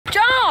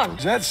on.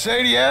 Is that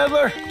Sadie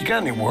Adler? You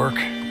got any work?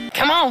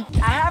 Come on.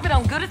 I have it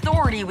on good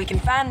authority we can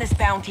find this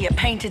bounty at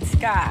Painted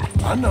Sky.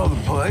 I know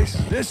the place.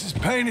 This is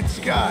Painted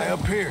Sky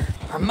up here.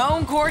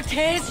 Ramon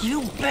Cortez,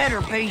 you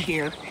better be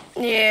here.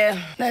 Yeah,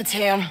 that's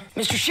him.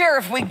 Mr.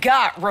 Sheriff, we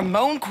got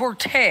Ramon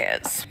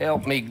Cortez.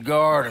 Help me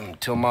guard him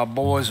till my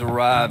boys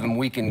arrive and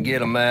we can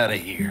get him out of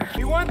here.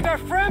 We want our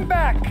friend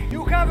back.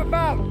 You have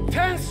about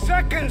 10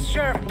 seconds,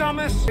 Sheriff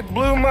Thomas. It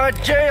blew my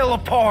jail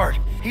apart.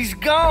 He's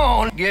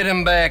gone. Get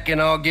him back and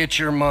I'll get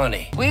your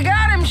money. We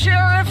got him,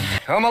 Sheriff.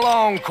 Come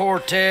along,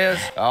 Cortez.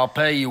 I'll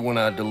pay you when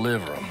I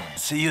deliver him.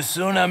 See you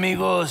soon,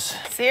 amigos.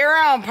 See you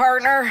around,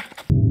 partner.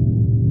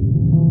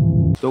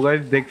 तो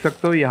guys देख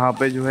सकते हो यहाँ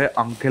पे जो है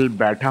uncle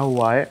बैठा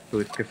हुआ है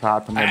तो इसके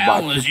साथ हमें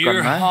बातचीत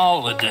करना है।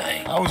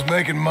 Holiday? I was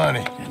making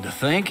money. And to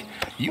think,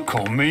 you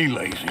call me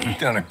lazy. You've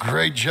done a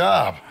great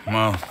job.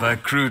 Well,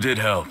 that crew did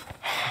help.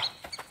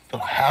 A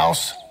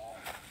house,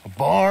 a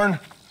barn.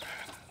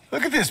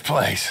 Look at this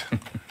place.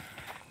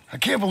 I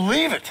can't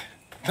believe it.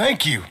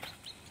 Thank you.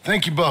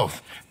 Thank you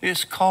both.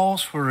 This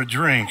calls for a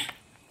drink.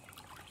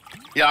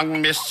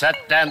 Young miss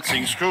at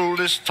dancing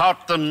school is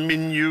taught the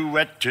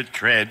minuet to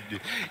tread.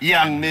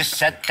 Young miss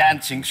at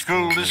dancing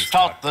school is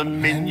taught the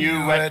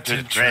minuet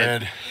to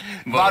tread.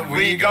 But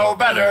we go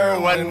better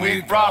when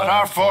we've brought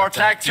our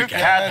four-tack to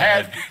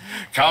Cathead.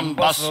 Come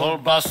bustle,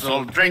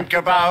 bustle, drink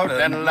about,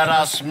 and let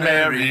us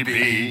merry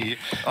be.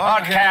 Our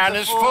can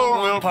is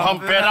full, we'll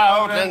pump it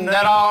out, and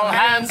then all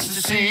hands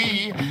to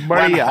see.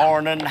 When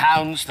horn and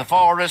hounds the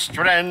forest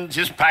rend,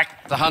 his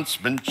pack the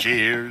huntsman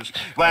cheers.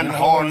 When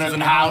horn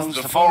and hounds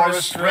the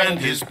forest rend,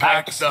 his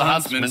pack the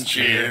huntsman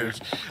cheers.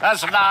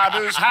 As loud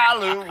as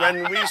halloo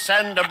when we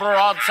send a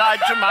broadside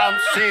to Mount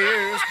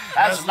Sears.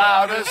 As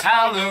loud as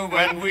halloo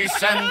when we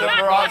send a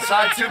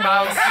broadside to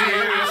Mount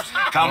Sears.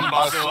 Come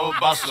bustle,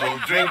 bustle,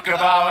 drink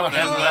about,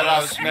 and let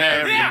us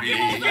merry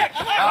be.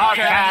 Our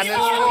can is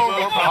full,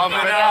 we'll pump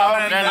it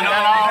out, and then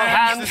all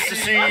hands to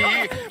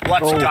see.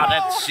 What's got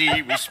at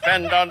sea we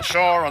spend on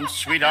shore on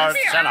sweethearts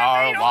and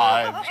our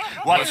wives.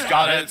 What's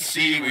got at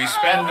sea we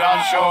spend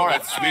on shore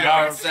at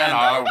sweethearts and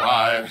our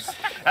wives.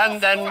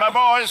 And then my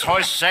boys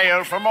hoist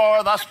sail for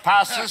more, thus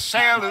passes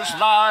sailors'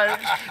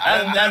 lives.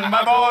 And then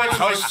my boys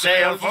hoist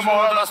sail for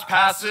more, thus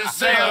passes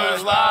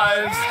sailors'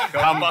 lives.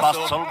 Come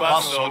bustle,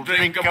 bustle,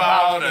 drink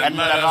about, and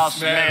let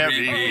us merry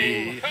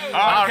be.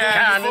 Our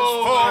can is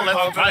full,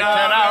 let's drink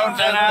it out, and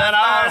then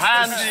our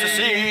hands to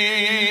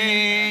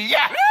see.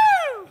 Yeah!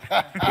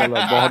 चलो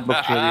बहुत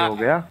बकचोदी हो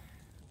गया।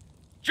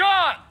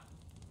 John!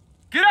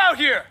 Get out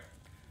here!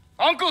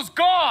 Uncle's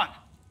gone!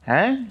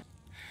 हैं?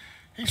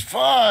 He's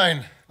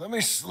fine. Let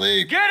me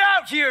sleep. Get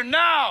out here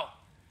now!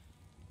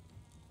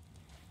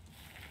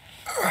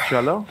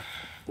 चलो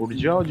उठ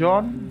जाओ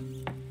John.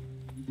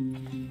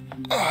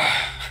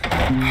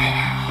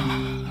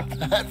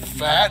 That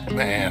fat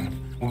man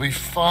will be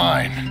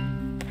fine.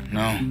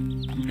 No,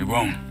 he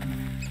won't.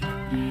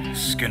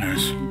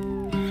 Skinner's.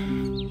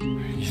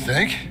 You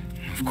think?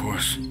 Of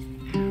course.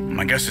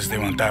 My guess is they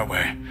went that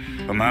way.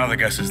 But my other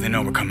guess is they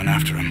know we're coming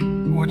after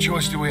him. What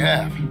choice do we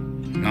have?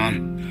 None.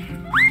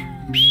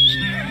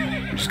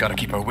 We just gotta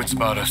keep our wits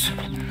about us.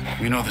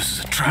 We know this is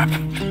a trap.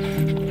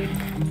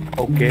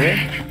 Okay.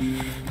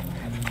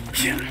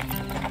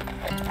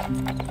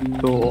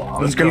 तो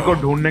uncle को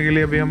ढूंढने के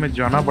लिए अभी हमें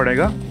जाना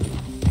पड़ेगा।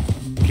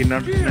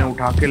 किन्नर ने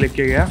उठा के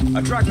लेके गया।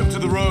 I tracked them to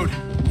the road.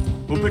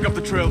 We'll pick up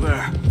the trail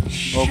there.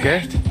 Okay.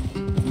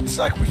 It's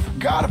like we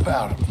forgot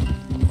about him.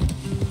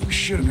 We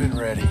should have been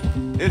ready.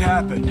 It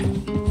happened.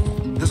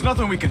 There's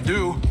nothing we can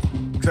do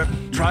except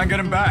try and get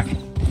him back.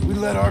 We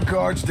let our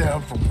guards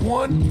down for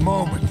one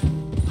moment.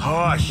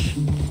 Hush.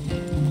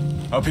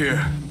 Up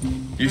here.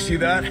 You see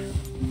that?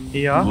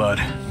 Yeah.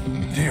 Blood.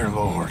 Dear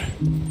Lord.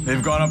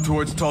 They've gone up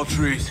towards tall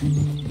trees.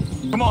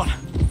 Come on.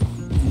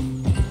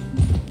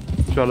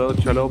 चलो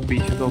चलो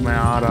पीछे तो मैं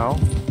आ रहा हूँ।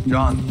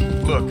 John,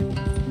 look.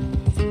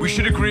 We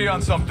should agree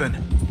on something.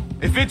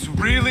 If it's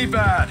really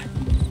bad,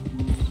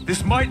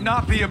 this might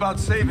not be about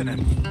saving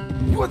him.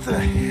 What the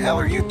hell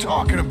are you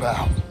talking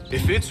about?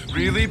 If it's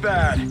really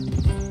bad,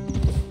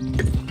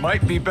 it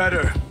might be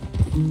better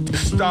to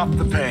stop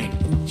the pain.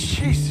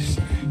 Jesus,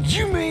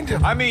 you mean to...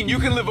 I mean, you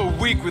can live a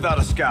week without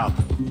a scalp,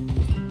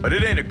 but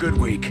it ain't a good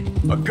week.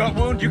 A gut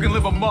wound, you can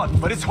live a month,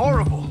 but it's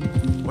horrible.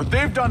 What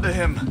they've done to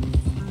him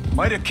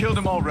might have killed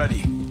him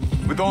already,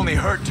 with only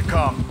hurt to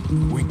come.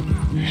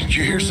 Did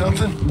you hear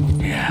something?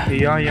 Yeah.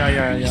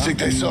 Yeah. You think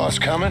they saw us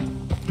coming?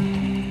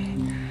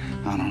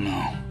 I don't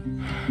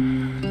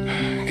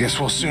know. Guess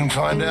we'll soon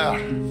find out.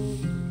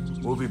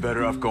 We'll be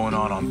better off going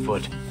on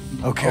foot.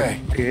 Okay.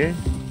 Okay.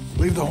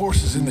 Leave the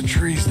horses in the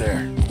trees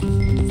there.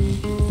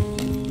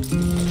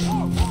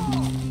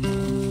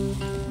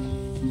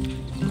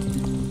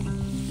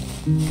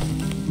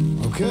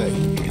 Okay.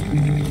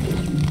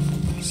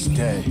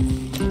 Stay.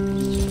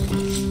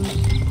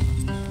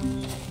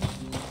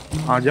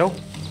 आ जाओ।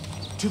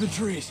 To the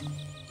trees.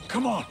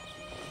 Come on.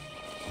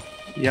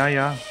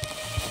 Yeah.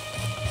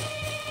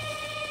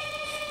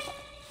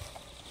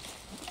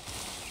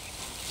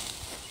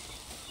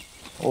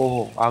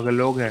 ओह आगे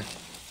लोग हैं।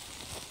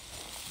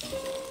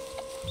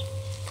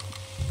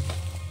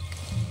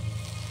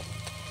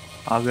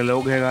 आगे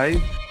लोग हैं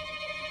guys,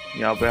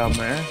 यहाँ पे हम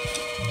हैं।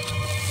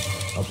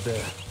 Up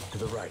there, to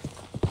the right.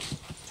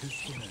 2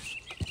 skinners.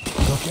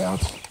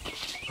 Lookouts?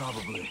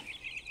 Probably.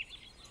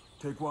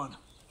 Take one.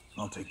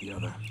 I'll take the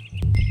other.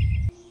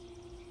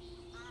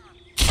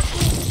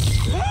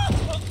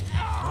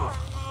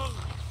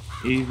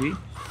 Easy.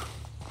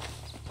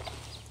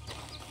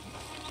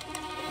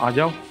 आ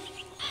जाओ।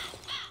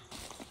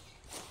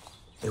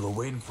 They were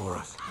waiting for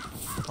us.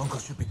 Uncle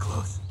should be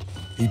close.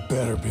 He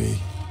better be.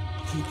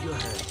 Keep your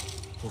head.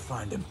 We'll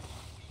find him.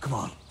 Come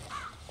on.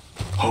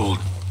 Hold.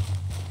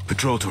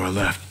 Patrol to our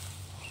left.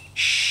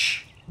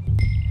 Shh.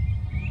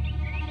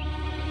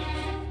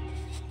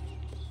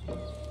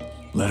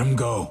 Let him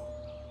go.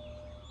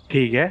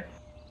 ठीक है।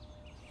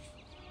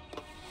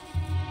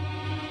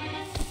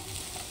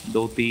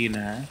 2-3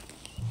 है।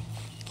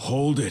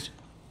 Hold it.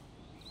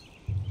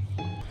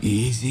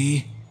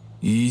 Easy.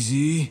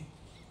 Easy.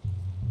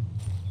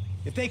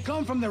 If they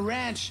come from the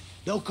ranch,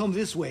 they'll come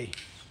this way.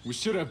 We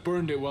should have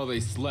burned it while they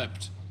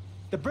slept.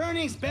 The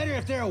burning's better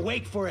if they're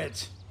awake for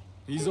it.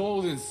 He's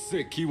old and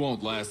sick. He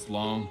won't last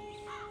long.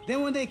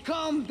 Then when they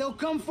come, they'll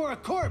come for a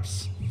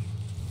corpse.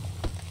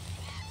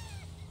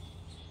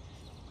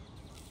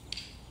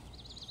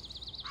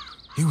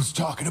 He was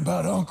talking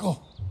about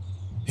Uncle.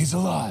 He's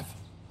alive.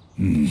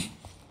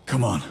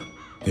 Come on.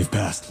 They've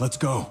passed. Let's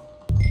go.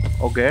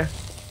 Okay.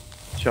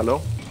 चलो।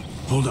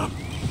 Hold up.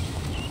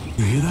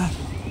 You hear that?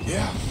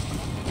 Yeah.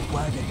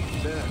 Wagon.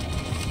 There.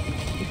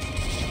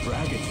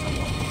 Dragging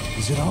someone.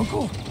 Is it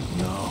Uncle?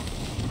 No.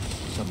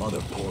 Some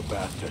other poor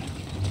bastard.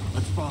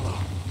 Let's follow.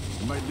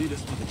 It might lead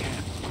us to the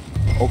camp.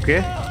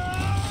 Okay.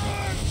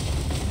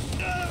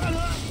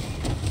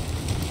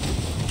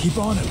 Keep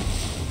on him.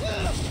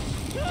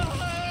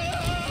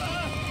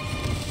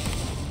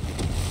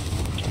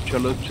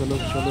 चलो चलो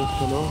चलो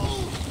चलो।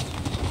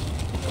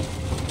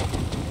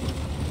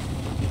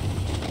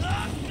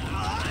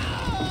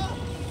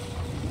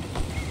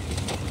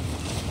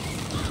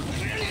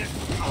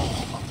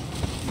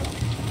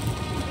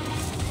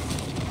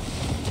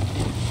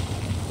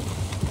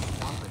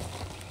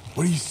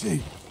 What do you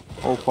see?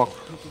 Oh fuck.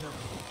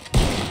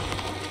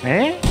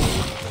 Eh?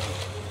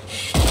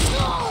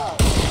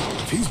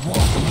 If he's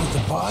walking with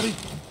the body,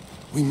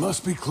 we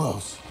must be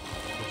close.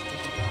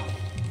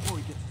 Before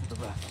he gets to the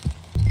rest.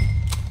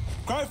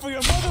 Cry for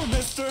your mother,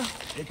 mister!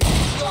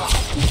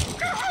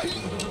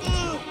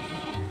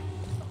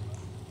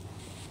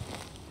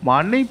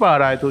 मान नहीं पा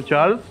रहा है तो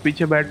चल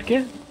पीछे बैठ के।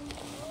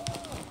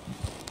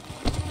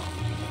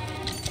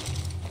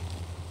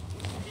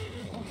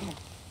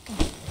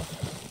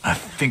 I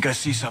think I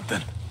see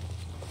something.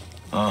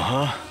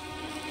 Uh-huh.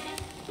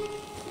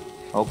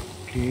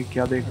 Okay,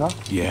 क्या देखा?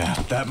 Yeah,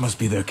 that must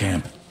be their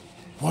camp.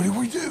 What do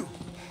we do?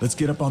 Let's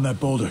get up on that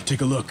boulder.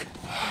 Take a look.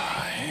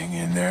 Hang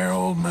in there,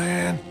 old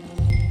man.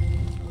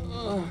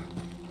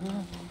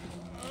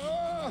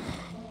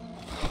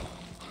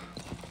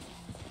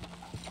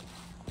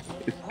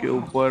 इसके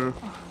ऊपर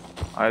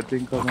I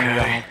think हमें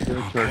यहाँ से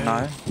चढ़ना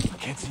है।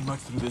 Can't see much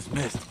through this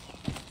mist.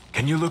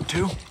 Can you look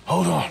too?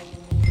 Hold on.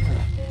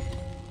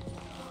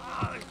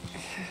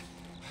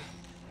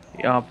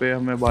 यहाँ पे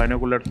हमें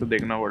बाइनोकुलर से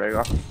देखना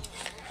पड़ेगा।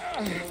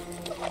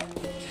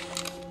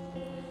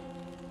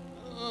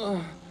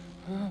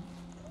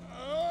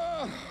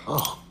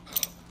 Oh.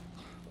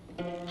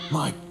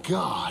 My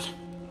God.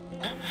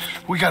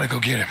 We gotta go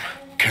get him.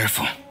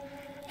 Careful.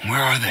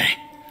 Where are they?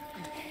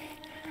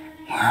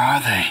 Where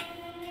are they?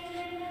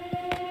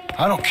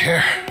 I don't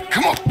care.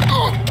 Come on.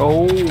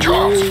 Oh.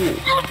 Charles.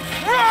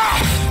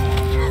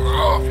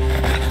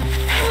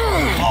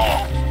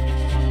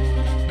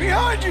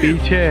 Behind you.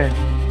 पीछे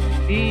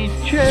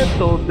पीछे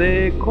तो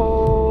देखो।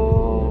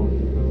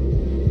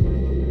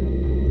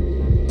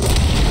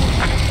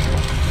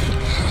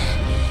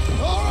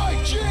 All right,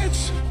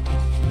 gents.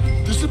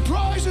 The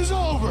surprise is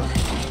over.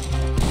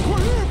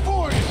 We're here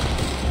for you.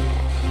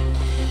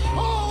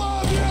 All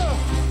of you.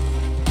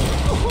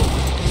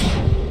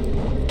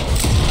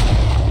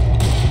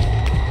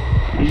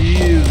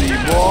 Easy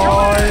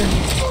boy.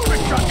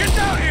 Get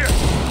down here.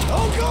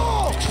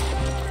 Uncle,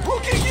 we'll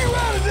get you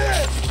out of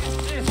this.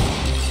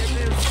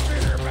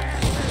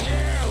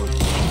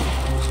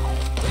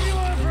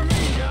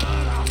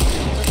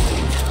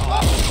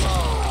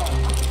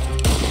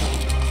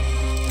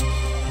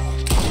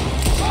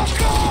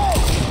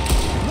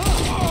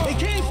 They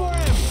came for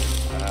him.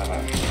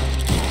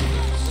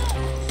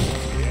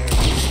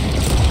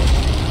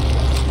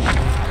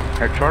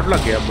 Headshot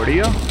लग गया,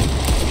 बढ़िया।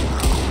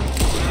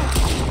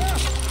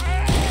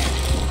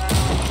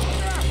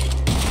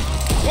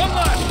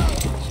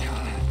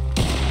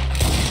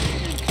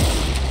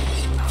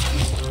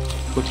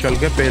 कुछ चल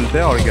के पेलते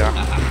हैं और क्या।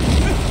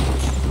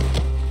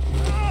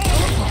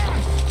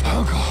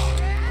 Uncle,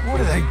 what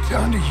have they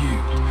done to you?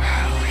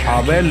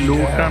 अबे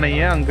लूटना नहीं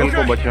है, अंकल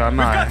को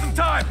बचाना है।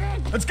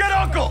 Let's get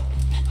Uncle!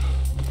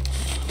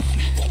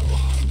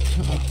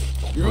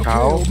 You're okay,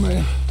 How? old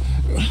man.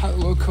 I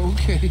look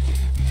okay.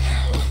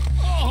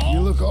 You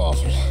look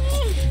awful.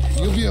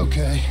 You'll be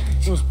okay.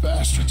 Those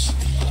bastards.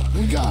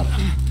 We got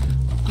him.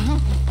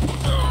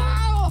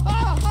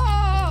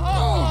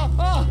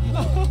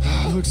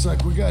 Looks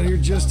like we got here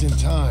just in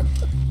time.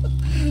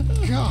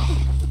 God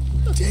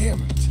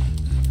damn it.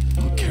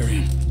 I'll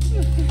carry him.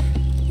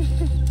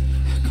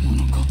 Come on,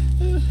 Uncle.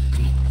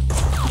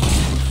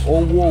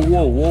 Oh,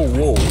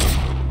 whoa.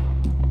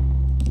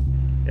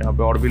 यहाँ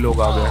पे और भी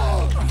लोग आ गए.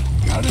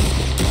 Got it.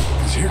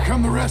 'Cause here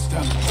come the rest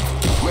of them.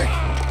 Quick,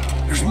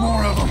 there's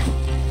more of them.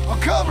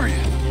 I'll cover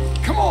you.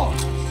 Come on.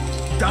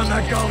 Down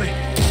that gully.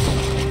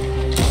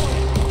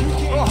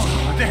 Oh,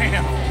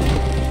 damn.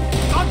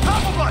 On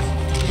top of us.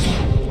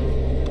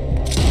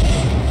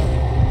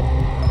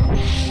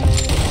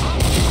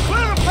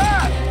 Clear the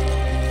path.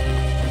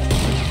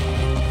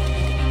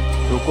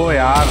 रुको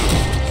यार,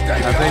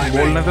 ऐसे ही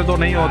बोलने से तो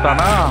नहीं होता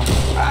ना.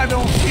 I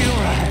don't feel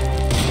right.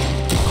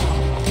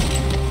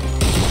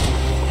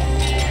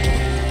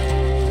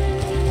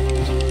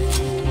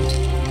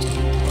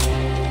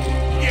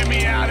 Get me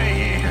out of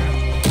here.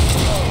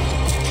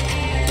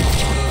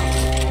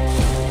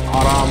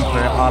 आराम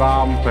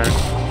से.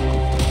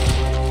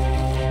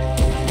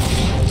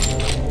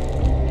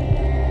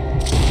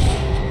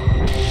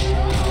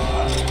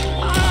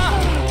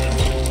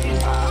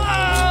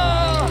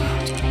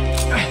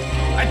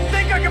 I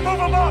think I can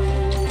move him up.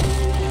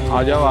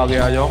 आ जाओ, आगे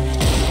आ जाओ.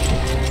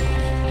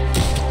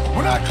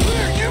 We're not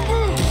clear. You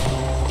move.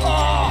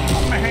 Oh,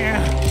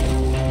 man.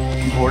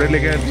 घोड़े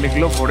लेके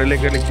निकलो.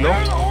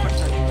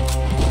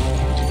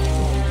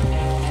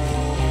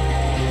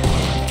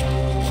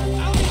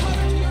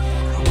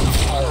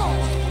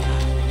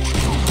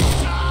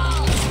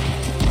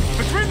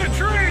 Between the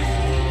trees.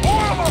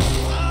 More of them.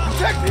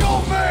 Protect the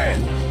old man.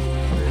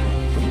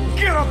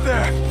 Get up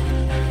there.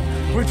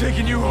 We're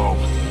taking you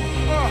home.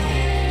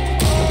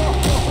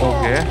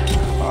 Okay,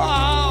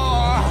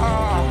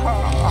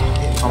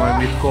 हमें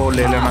भी इसको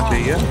ले लेना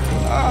चाहिए.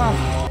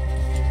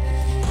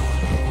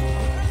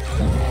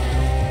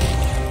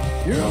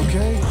 You're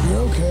okay.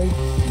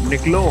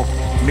 निकलो.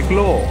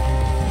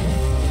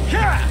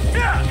 Yeah.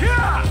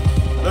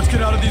 Let's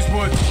get out of these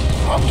woods.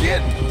 I'm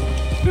getting.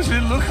 Does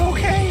it look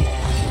okay?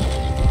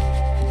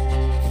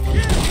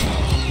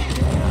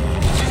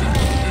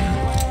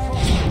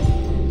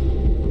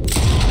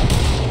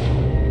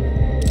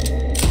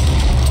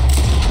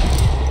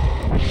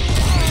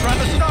 Trying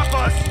to stop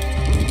us.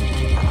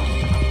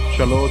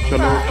 चलो.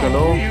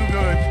 You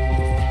good?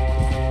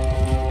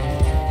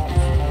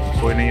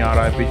 कोई नहीं आ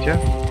रहा है पीछे.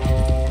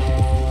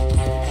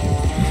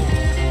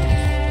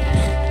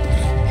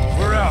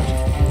 We're out.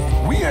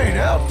 We ain't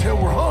out till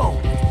we're home.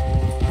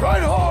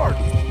 Ride hard.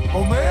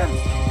 Oh man,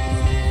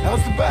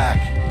 how's the back?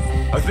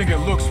 I think it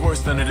looks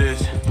worse than it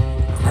is.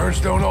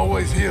 Burns don't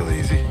always heal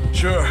easy.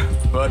 Sure,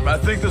 but I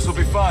think this will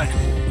be fine.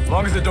 As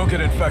long as it don't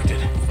get infected.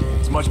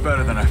 It's much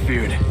better than I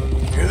feared.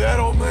 Hear that,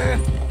 old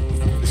man?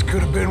 This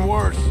could have been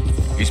worse.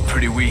 He's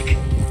pretty weak.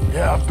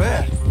 Yeah, I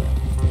bet.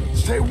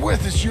 Stay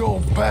with us, you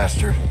old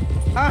bastard.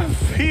 I'm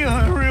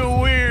feeling real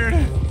weird.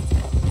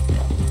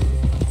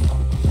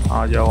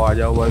 आ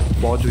जाओ बस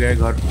पहुंच गए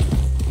घर.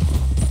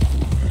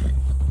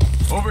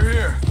 Over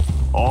here.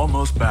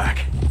 Almost back.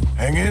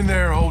 Hang in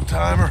there, old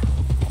timer.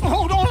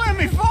 Oh, don't let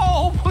me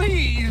fall,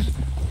 please.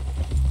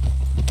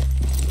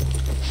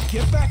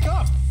 Get back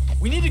up.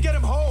 We need to get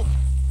him home.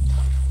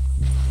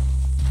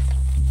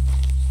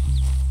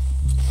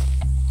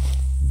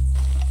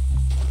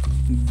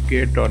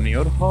 Get on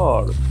your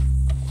horse.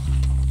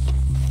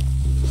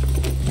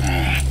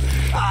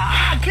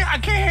 I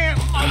can't.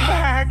 My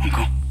back.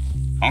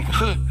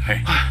 Uncle. Hey.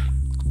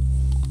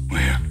 We're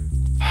here.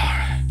 All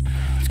right.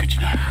 Let's get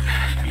you down.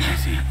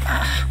 Easy.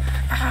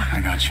 I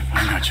got you.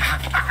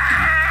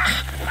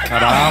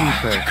 आराम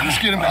से. Let's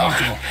get him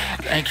comfortable.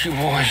 Thank you,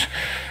 boys.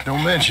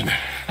 Don't mention it.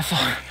 I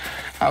thought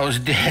I was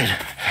dead.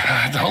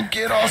 Don't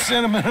get all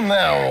sentimental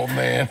now, old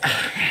man.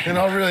 And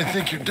I really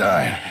think you're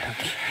dying.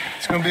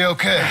 It's gonna be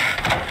okay.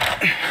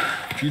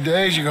 A few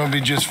days, you're gonna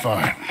be just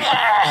fine.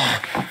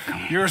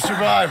 You're a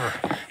survivor.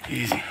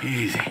 Easy.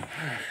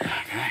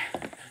 Okay.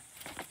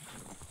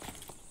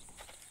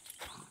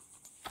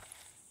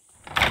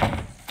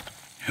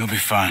 He'll be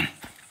fine.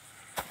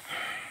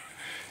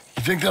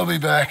 You think they'll be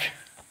back?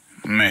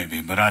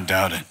 Maybe, but I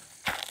doubt it.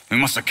 We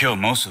must have killed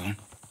most of them.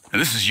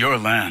 This is your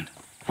land.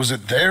 Was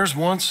it theirs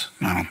once?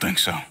 I don't think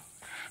so.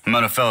 I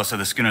met a fella said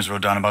the Skinners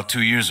rode down about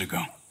 2 years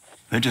ago.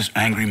 They're just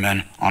angry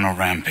men on a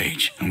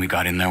rampage, and we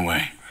got in their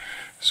way.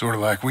 Sort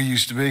of like we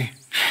used to be?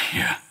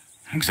 Yeah,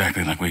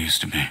 exactly like we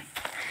used to be.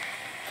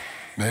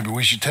 Maybe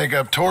we should take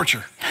up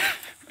torture.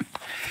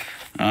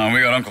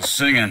 We got Uncle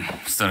singing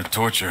instead of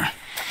torture.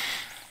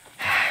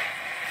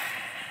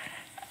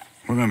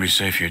 We're gonna be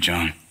safe here,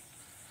 John.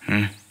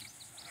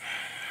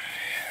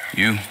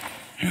 You,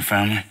 your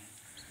family,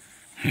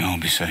 you'll all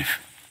be safe.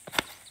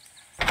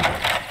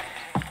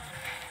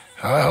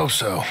 I hope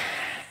so.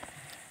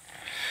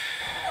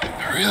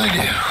 I really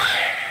do.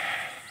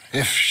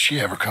 If she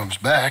ever comes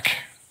back.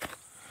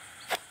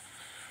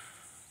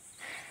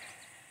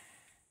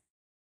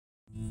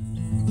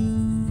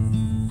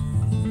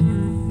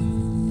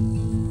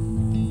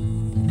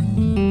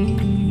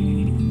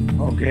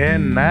 Okay,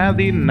 नया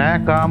दिन नया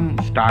काम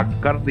start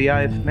कर दिया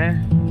इसने.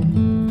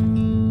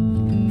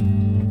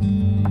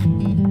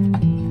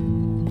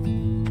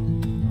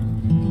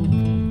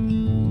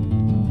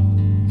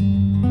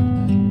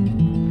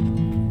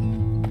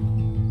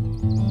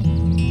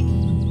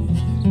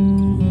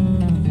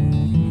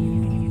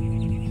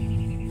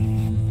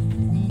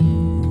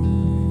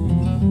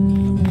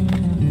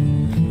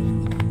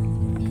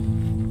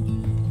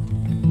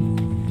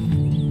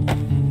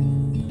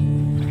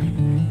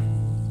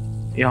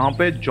 यहाँ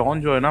पे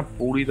John जो है ना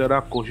पूरी तरह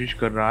कोशिश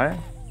कर रहा है,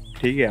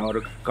 ठीक है, और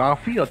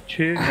काफी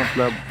अच्छे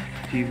मतलब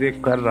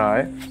चीजें कर रहा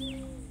है।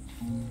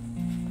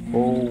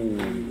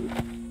 ओह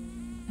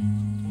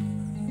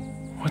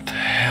What the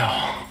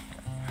hell?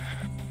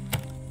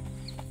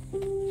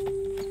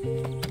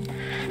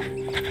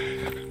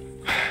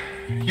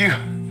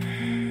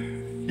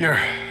 You're...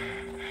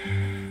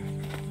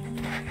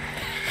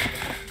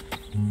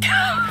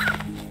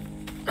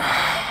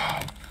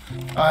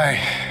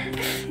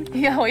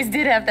 You always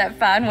did have that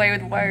fine way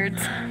with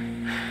words.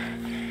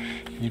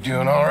 You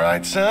doing all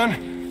right,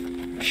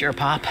 son? Sure,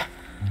 Pop.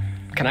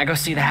 Can I go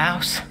see the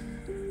house?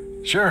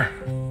 Sure.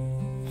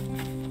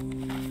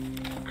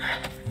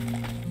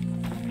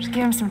 Just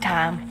give him some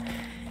time.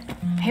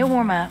 He'll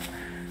warm up.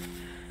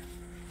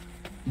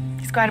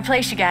 It's quite a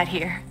place you got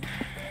here.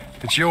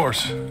 It's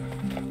yours.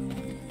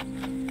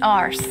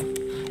 Ours.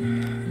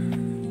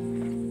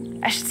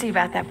 I should see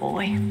about that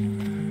boy.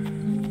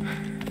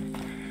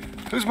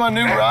 Who's my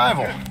new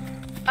rival?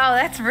 Oh,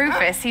 that's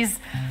Rufus. He's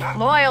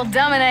loyal,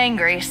 dumb, and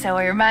angry, so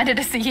he reminded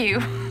us of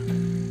you.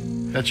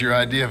 That's your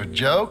idea of a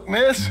joke,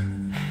 miss?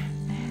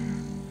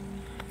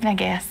 I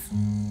guess.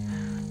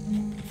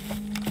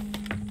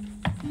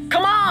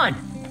 Come on!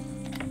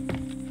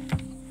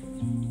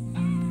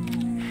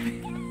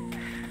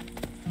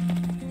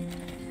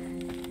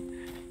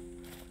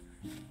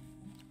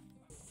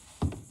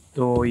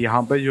 तो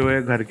यहाँ पे जो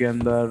है घर के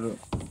अंदर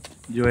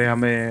जो है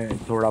हमें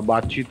थोड़ा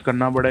बातचीत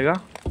करना पड़ेगा।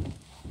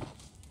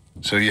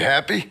 So you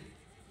happy?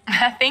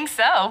 I think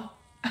so.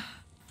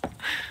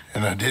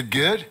 And I did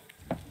good?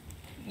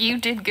 You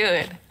did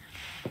good.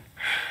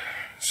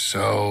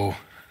 So...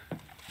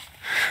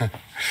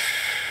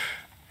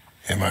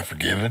 Am I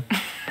forgiven?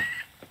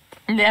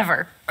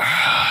 Never.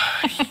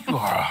 You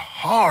are a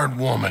hard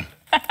woman.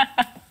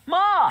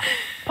 Ma!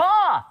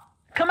 Pa!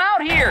 Come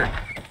out here!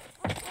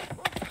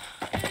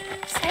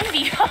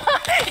 Sadie,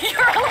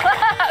 you're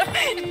alive!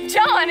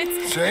 John,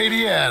 it's...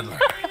 Sadie Adler.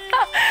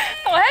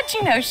 Oh, how'd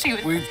you know she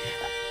was...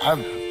 I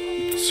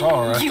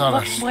saw her. I You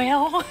thought look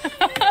well.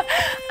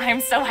 I'm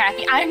so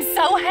happy. I'm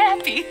so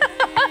happy.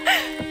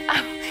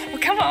 Well,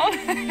 come on.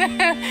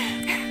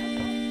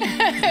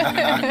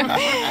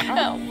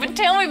 Oh, but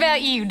tell me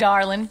about you,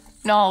 darling.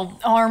 All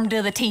armed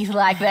to the teeth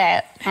like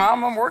that.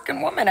 I'm a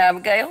working woman,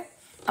 Abigail.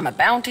 I'm a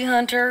bounty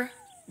hunter,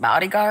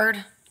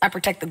 bodyguard. I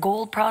protect the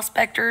gold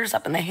prospectors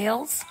up in the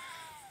hills.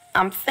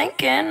 I'm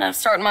thinking of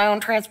starting my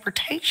own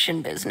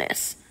transportation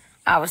business.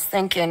 I was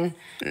thinking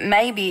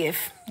maybe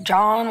if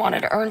John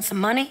wanted to earn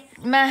some money.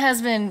 My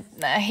husband,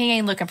 he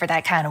ain't looking for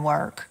that kind of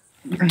work.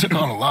 you took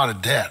on a lot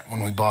of debt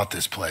when we bought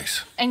this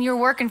place. And you're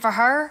working for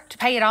her to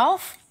pay it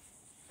off?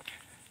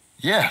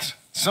 Yes,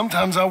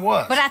 sometimes I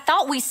was. But I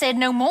thought we said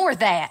no more of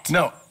that.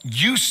 No,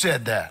 you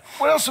said that.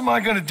 What else am I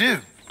gonna do?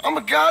 I'm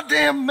a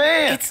goddamn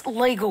man. It's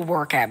legal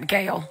work,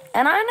 Abigail.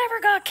 And I never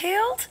got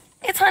killed.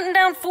 It's hunting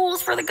down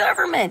fools for the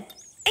government.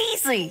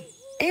 Easy.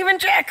 Even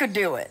Jack could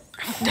do it.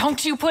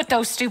 Don't you put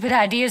those stupid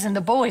ideas in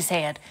the boy's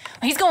head.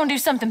 He's gonna do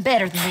something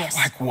better than this.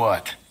 Like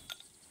what?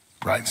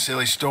 Writing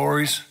silly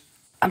stories?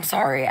 I'm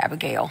sorry,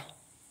 Abigail.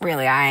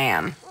 Really, I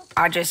am.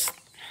 I just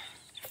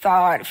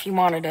thought if you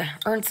wanted to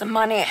earn some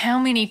money... How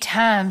many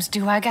times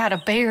do I gotta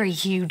bury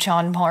you,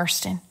 John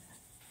Marston?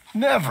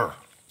 Never.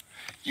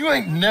 You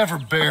ain't never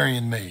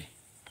burying me.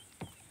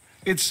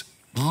 It's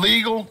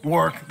legal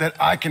work that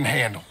I can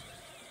handle.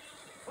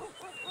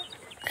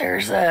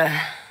 There's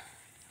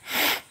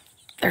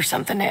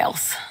something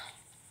else.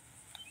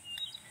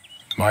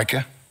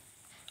 Micah?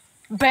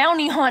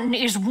 Bounty hunting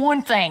is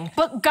one thing,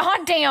 but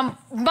goddamn,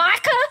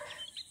 Micah?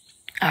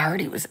 I heard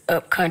he was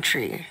up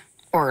country,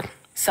 or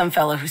some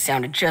fellow who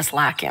sounded just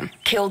like him.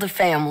 Killed a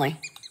family,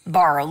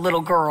 bar a little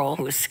girl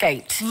who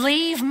escaped.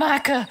 Leave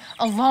Micah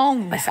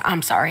alone. Listen,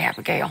 I'm sorry,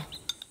 Abigail.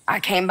 I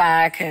came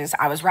by because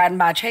I was riding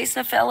by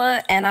chasing a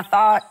fella, and I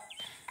thought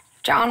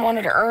John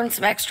wanted to earn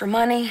some extra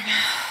money.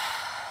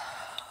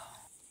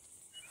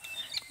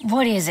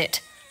 What is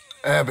it?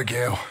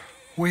 Abigail,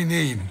 we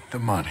need the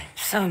money.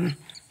 Some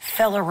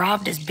fella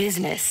robbed his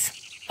business.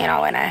 You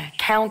know, an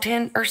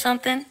accountant or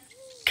something.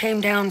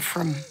 Came down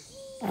from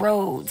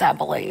Rhodes, I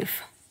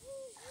believe.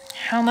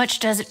 How much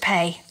does it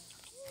pay?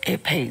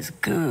 It pays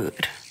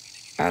good.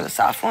 Or the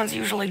soft ones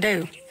usually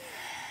do.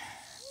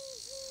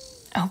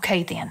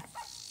 Okay, then.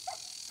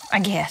 I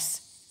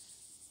guess.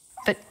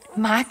 But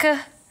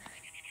Micah?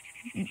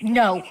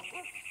 No.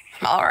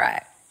 All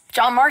right.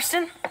 John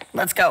Marston,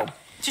 let's go.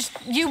 Just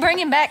you bring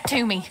him back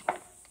to me.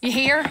 You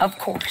hear? Of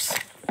course.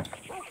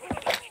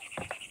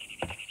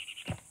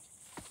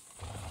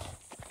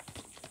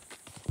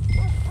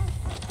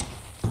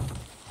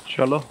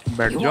 चलो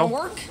बैठ You जाओ।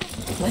 wanna work?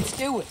 Let's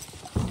do it.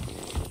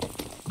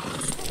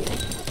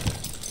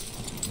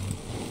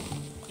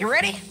 You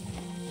ready?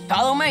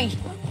 Follow me.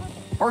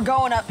 We're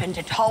going up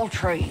into tall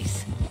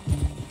trees.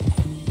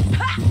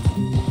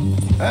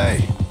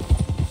 Hey,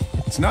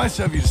 it's nice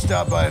of you to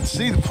stop by and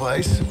see the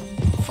place.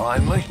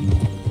 Finally.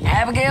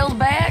 Abigail's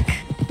back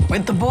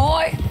with the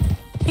boy.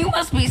 You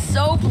must be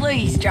so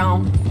pleased,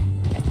 John.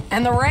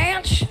 And the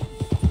ranch?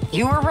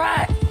 You were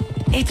right.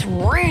 It's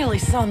really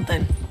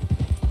something.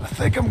 I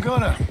think I'm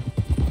gonna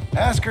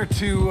ask her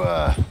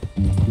to,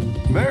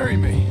 marry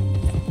me.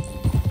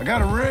 I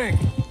got a ring.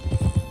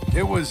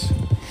 It was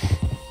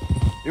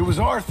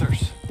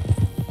Arthur's.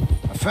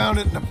 I found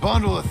it in a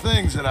bundle of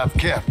things that I've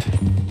kept.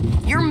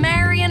 You're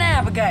marrying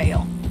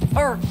Abigail.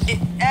 Or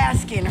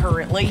asking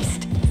her, at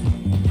least.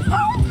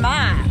 Oh,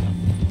 my.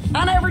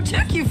 I never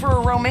took you for a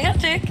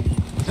romantic.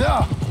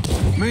 No,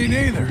 me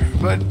neither.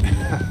 But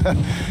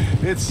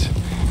it's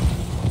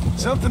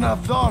something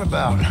I've thought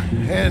about.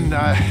 And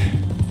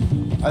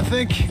I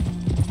think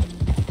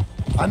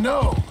I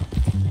know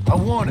I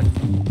want it.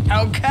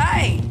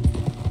 Okay.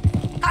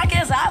 I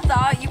guess I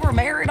thought you were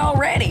married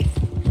already.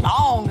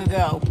 Long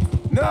ago.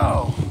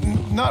 No,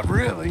 not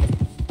really.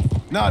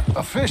 Not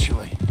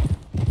officially.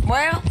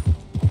 Well,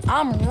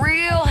 I'm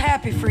real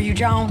happy for you,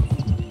 John.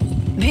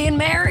 Being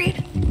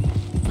married?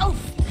 Oh.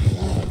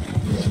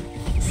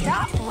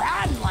 Stop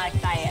riding like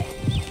that.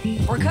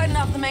 We're cutting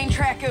off the main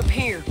track up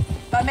here.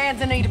 My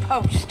man's in need of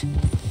post.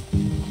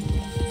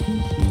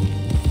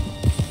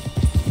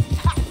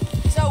 Ha.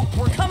 So,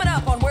 we're coming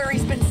up on where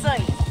he's been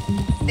seen.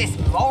 This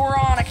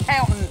moron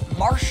accountant,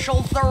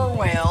 Marshall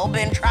Thurwell,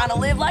 been trying to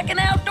live like an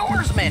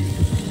outdoorsman.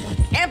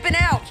 Camping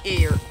out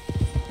here.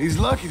 He's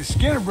lucky the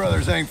Skinner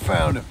brothers ain't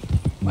found him.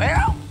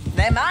 Well,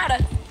 they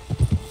mighta.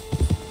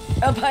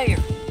 Up here.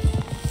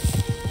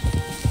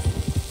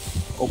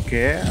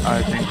 Okay,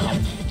 I think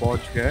हम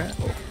पहुंच गए.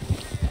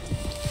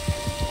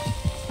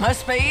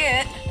 Must be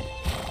it.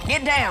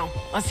 Get down.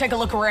 Let's take a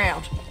look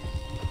around.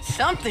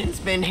 Something's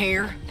been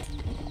here.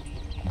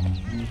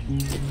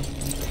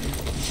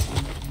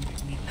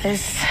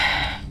 This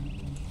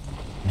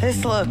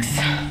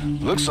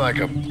Looks like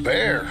a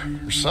bear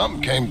or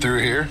something came through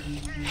here.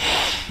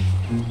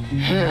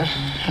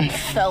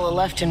 Fella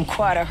left in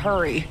quite a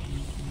hurry.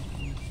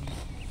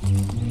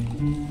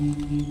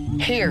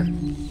 Here.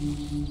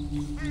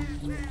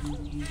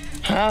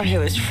 Oh, he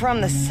was from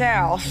the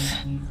south,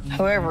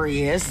 whoever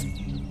he is.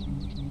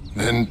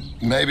 Then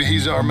maybe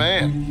he's our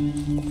man.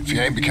 If he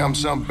ain't become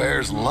some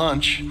bear's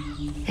lunch.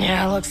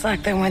 Yeah, looks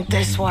like they went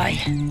this way.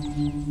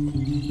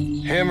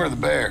 Him or the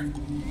bear?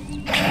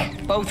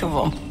 Both of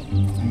them.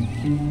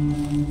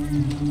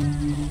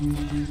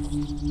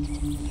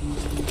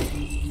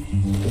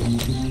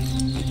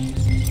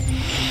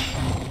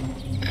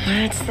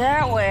 It's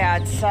that way,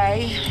 I'd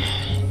say.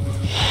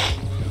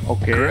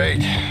 Okay.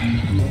 Great.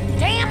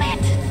 Damn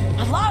it!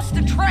 I lost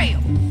the trail.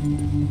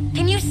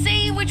 Can you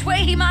see which way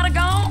he might have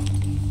gone?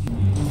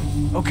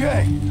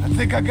 Okay, I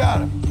think I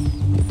got him.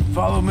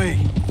 Follow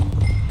me.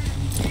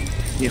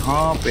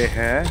 यहाँ पे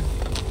है.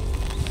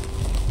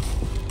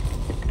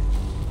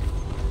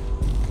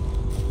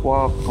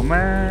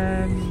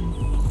 Walkman.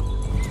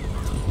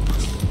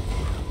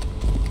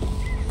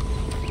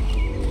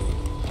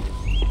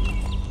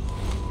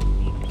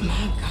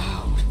 My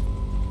God.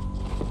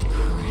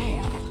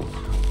 Crap.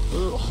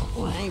 Ugh,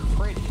 well, ain't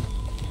pretty.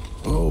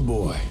 Oh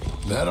boy,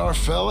 that our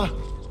fella?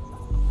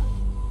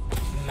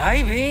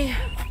 Maybe,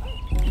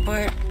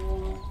 but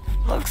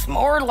looks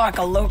more like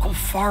a local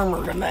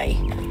farmer to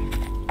me.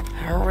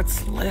 Or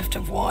what's left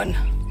of one.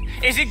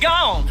 Is he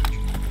gone?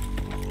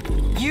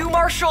 You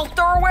Marshall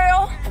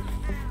Thurwell?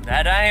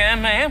 That I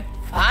am, ma'am.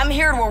 I'm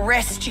here to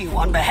arrest you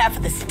on behalf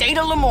of the state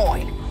of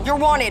Lemoyne. You're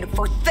wanted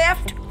for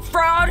theft,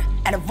 fraud,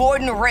 and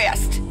avoiding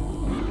arrest.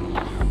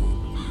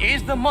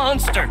 Is the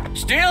monster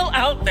still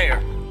out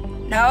there?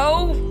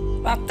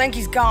 No, I think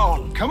he's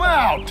gone. Come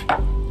out!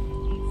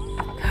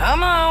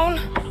 Come on.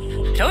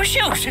 Don't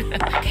shoot.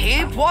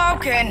 Keep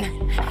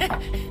walking.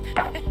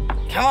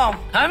 Come on.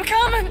 I'm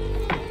coming.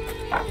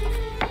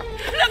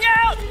 Look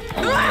out!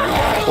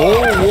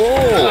 Oh,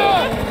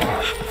 whoa!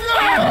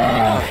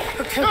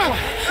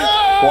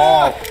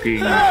 Fucking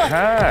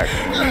heck!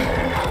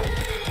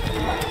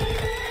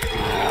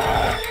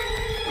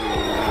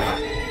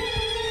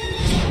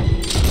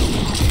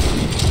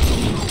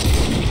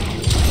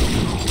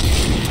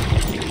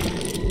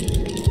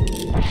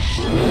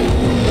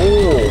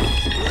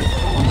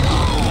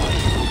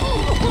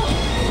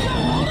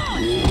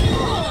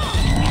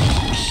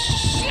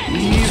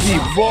 Easy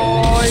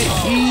boy,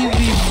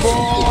 easy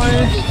boy.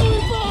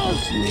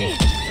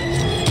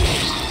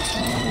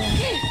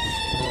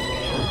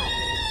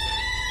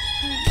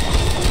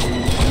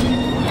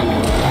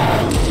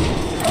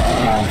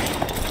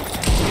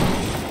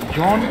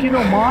 John की तो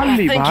मार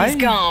ली I think भाई. he's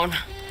gone.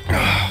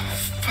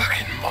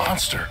 Fucking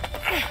monster.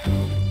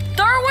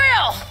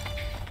 Thurwell!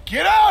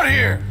 Get out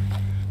here!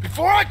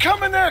 Before I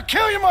come in there and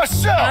kill you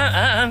myself!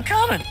 I'm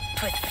coming.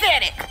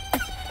 Pathetic.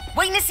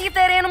 Waiting to see if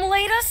that animal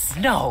ate us?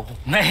 No,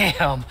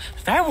 ma'am.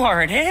 That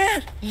weren't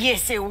it.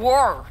 Yes, it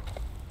were.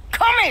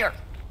 Come here.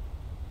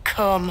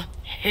 Come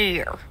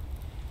here.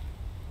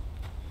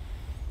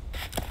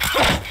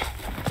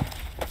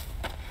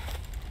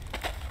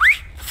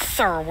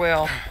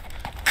 Thurwell,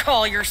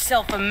 call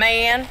yourself a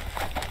man?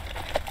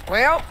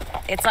 Well,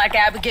 it's like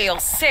Abigail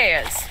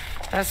says.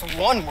 That's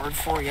one word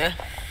for you.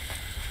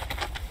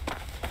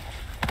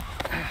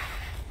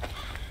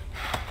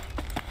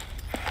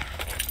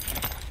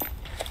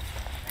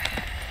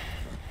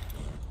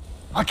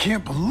 I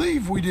can't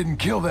believe we didn't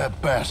kill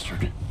that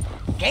bastard.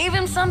 Gave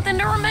him something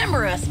to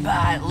remember us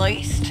by, at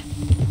least.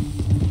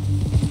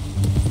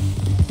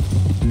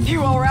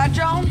 You all right,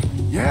 John?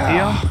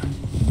 Yeah.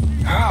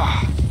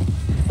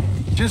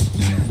 Just...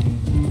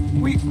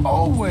 we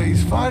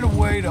always find a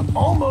way to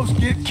almost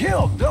get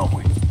killed, don't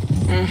we?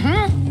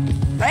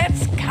 Mm-hmm.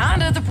 That's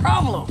kind of the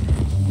problem.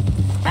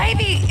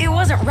 Maybe it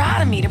wasn't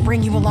right of me to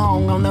bring you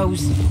along on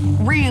those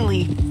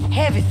really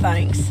heavy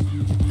things.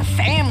 A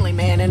family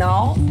man and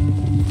all.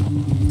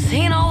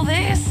 Seeing all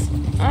this,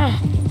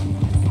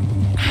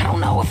 I don't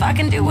know if I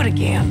can do it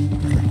again.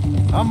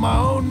 I'm my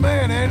own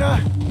man, ain't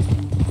I?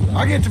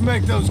 I get to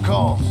make those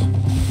calls.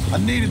 I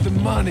needed the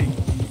money.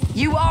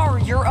 You are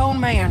your own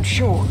man,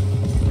 sure.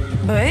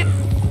 But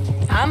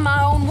I'm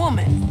my own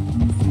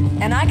woman.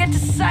 And I get to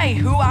say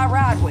who I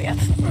ride with.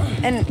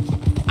 And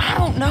I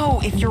don't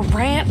know if your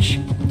ranch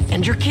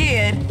and your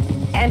kid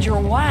and your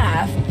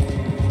wife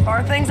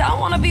are things I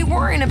want to be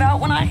worrying about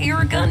when I hear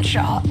a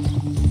gunshot.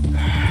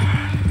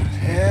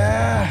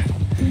 Yeah,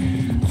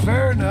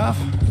 fair enough.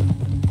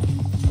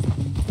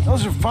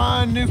 Those are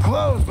fine new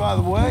clothes, by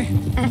the way.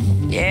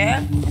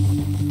 Yeah?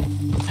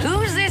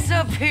 Who's this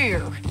up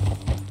here?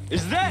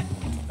 Is that...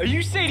 Are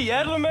you Sadie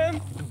Adler, man?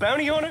 The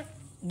bounty hunter?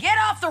 Get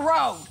off the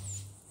road!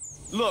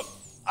 Look,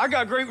 I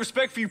got great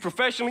respect for you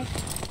professionally,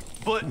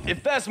 but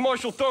if that's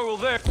Marshal Thurwell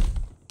there...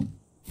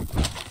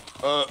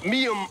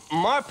 me and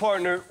my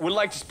partner would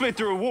like to split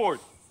the reward.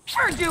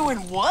 You're doing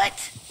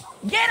what?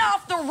 Get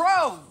off the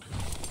road!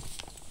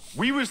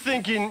 We was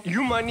thinking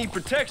you might need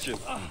protection.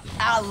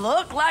 I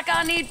look like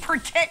I need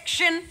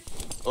protection?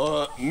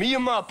 Me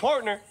and my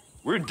partner,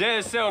 we're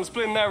dead set on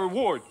splitting that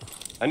reward.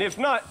 And if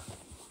not,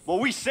 well,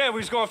 we said we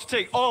was gonna have to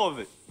take all of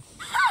it.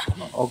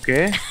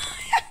 Okay.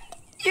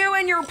 You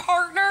and your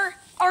partner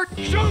are...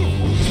 Shoot!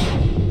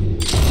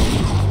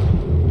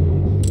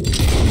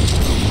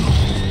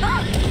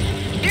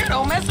 You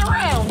don't mess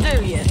around,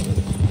 do you?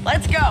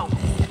 Let's go.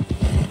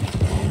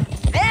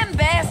 Them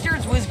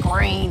bastards was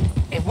green.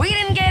 If we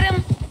didn't get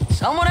him,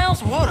 someone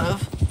else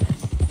would've.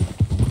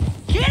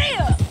 Giddy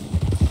up!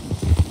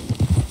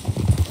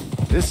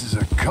 This is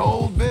a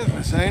cold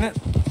business, ain't it?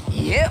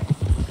 Yep.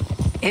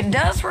 It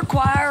does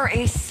require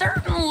a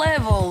certain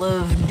level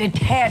of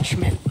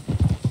detachment.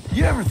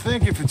 You ever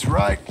think if it's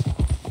right?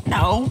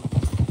 No.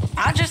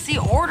 I just see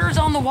orders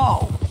on the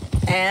wall,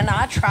 and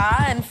I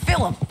try and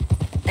fill them.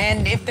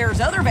 And if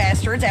there's other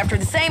bastards after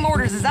the same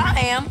orders as I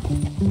am,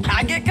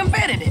 I get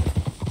competitive.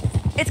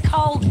 It's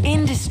called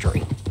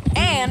industry.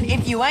 And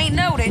if you ain't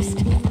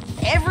noticed,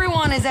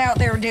 everyone is out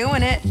there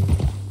doing it.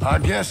 I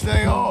guess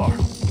they are.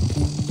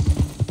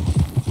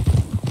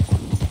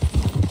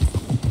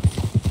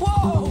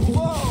 Whoa,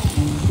 whoa!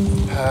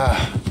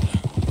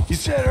 You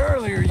said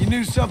earlier you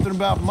knew something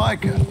about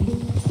Micah.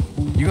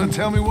 You gonna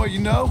tell me what you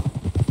know?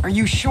 Are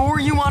you sure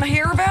you want to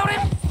hear about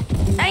him?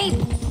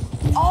 Ain't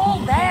all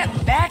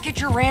that back at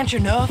your ranch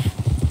enough?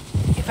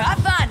 If I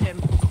find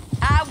him,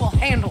 I will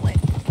handle it.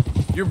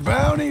 Your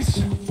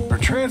bounties or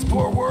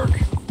transport work?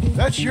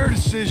 That's your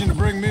decision to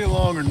bring me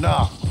along or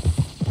not.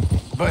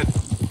 But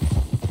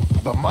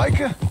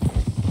Micah?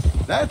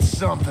 That's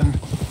something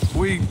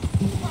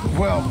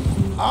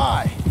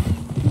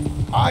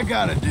I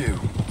gotta do.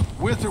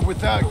 With or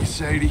without you,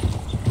 Sadie.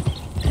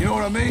 You know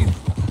what I mean?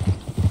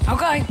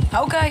 Okay.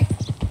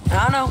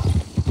 I know.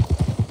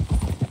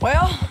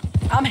 Well,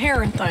 I'm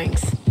hearing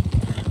things.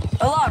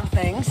 A lot of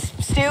things.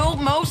 Still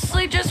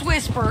mostly just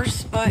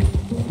whispers, but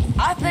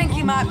I think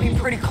you might be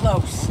pretty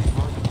close.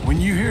 When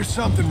you hear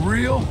something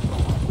real,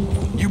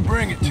 you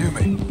bring it to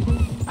me.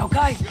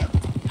 Okay,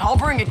 I'll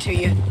bring it to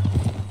you.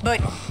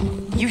 But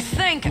you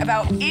think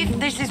about if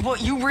this is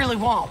what you really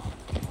want.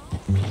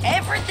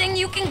 Everything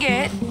you can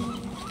get,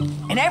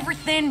 and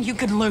everything you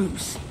could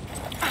lose.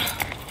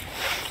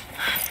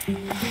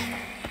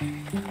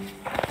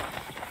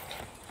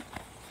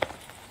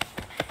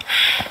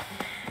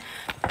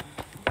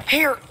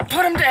 Here,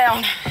 put him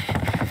down.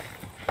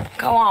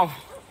 Go on,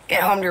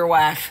 get home to your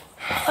wife.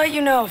 I'll let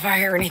you know if I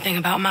hear anything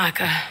about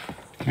Micah.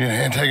 You need a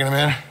hand taking him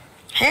in?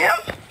 Him?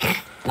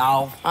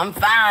 No, I'm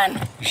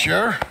fine. You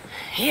sure?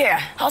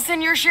 Yeah, I'll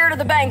send your share to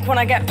the bank when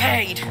I get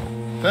paid.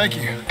 Thank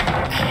you.